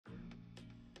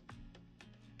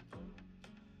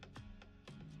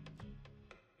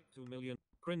2 million.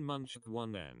 Crin Munchk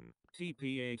 1N.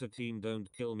 TPA to team, don't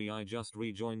kill me, I just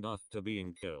rejoined after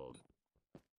being killed.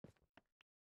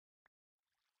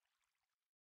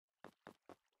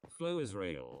 Flow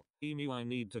Israel. Emu, I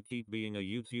need to keep being a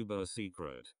YouTuber a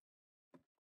secret.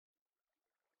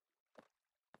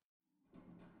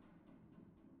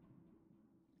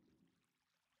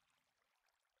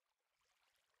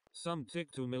 Some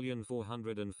tick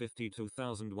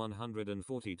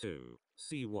 2,452,142.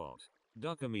 See what?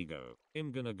 Duck amigo.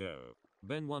 I'm gonna go.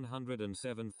 Ben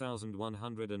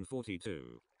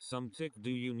 107,142. Some tick, do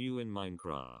you new in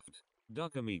Minecraft?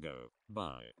 Duck amigo.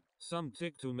 Bye. Some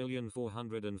tick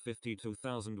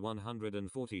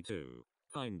 2,452,142.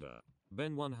 Kinda.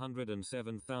 Ben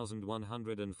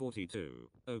 107,142.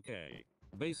 Okay.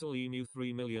 Basal emu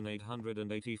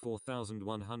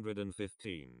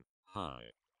 3,884,115.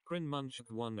 Hi. Crin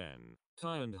Munchk 1N.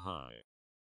 Tie and high.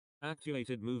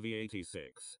 Actuated movie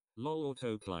 86. Lol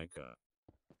auto clicker.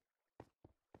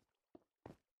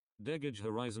 Degage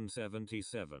Horizon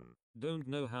 77. Don't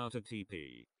know how to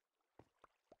TP.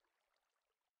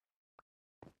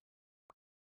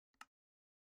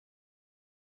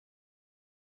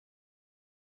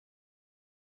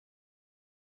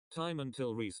 Time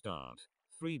until restart.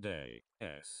 3 day.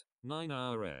 S. 9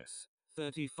 hour S.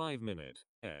 35 minute.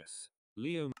 S.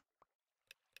 Leo.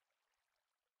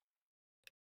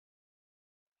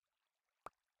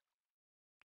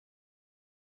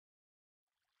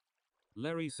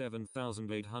 Larry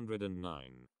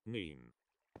 7809. Neen.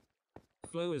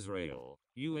 Flow Israel.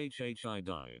 UHHI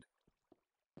died.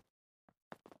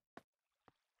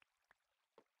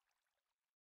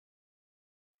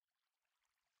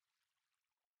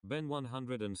 Ben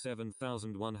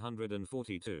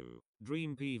 107,142.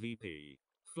 Dream PvP.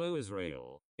 Flow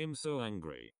Israel. I'm so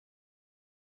angry.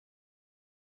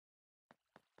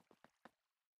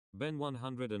 Ben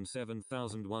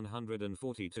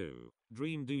 107,142.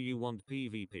 Dream, do you want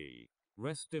PvP?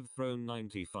 Restive Throne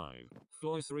 95.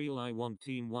 Flois real, I want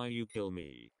team, why you kill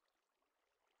me?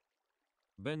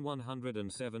 Ben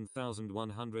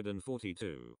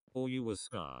 107,142. Or you was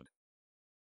scarred.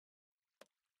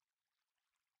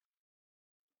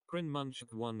 Crin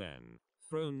Munchk 1N.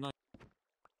 Throne 9.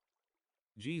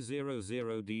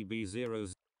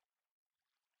 G00DB0.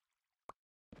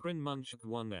 Crin Munchk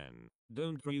 1N.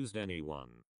 Don't used anyone.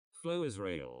 Flow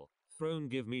Israel. Throne,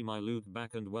 give me my loot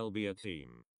back and we'll be a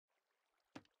team.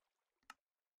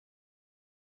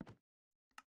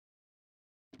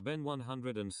 Ben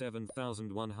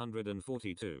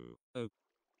 107,142. Oh.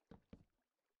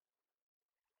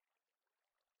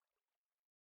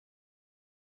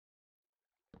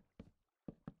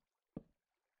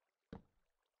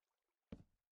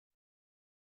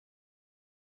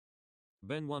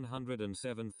 Ben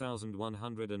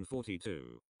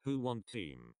 107,142. Who want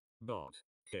team? Bot.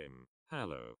 Kim.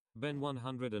 Hello. Ben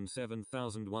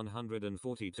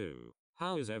 107,142.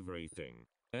 How is everything?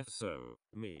 F so.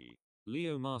 Me.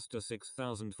 Leo Master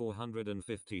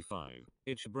 6455.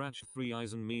 Ich brach 3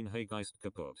 Eisen mean Hegeist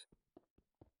kaputt.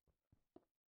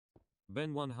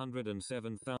 Ben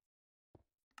 107,000.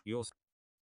 Your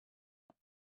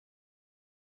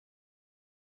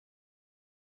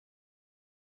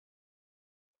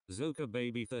Zoka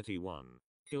baby 31.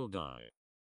 Kill die.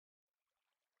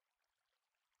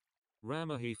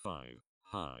 Ramahi 5.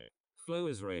 Hi. Flow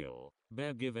Israel.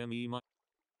 Bear give me my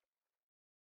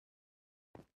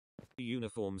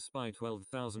uniform spy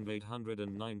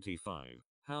 12,895.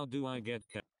 How do I get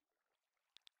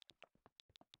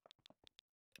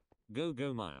Go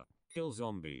Maya. Kill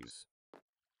zombies.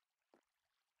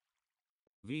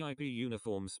 VIP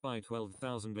uniform spy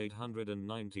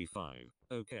 12,895.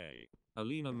 Okay.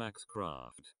 Alina Max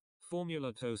Craft.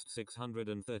 Formula Toast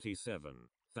 637.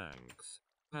 Thanks.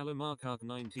 Palamarkak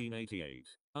 1988.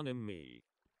 Unim me.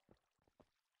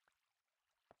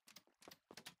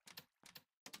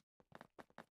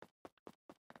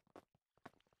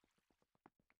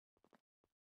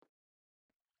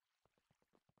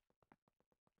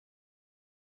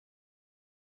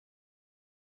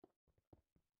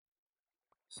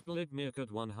 Split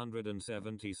Meerkat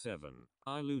 177.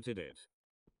 I looted it.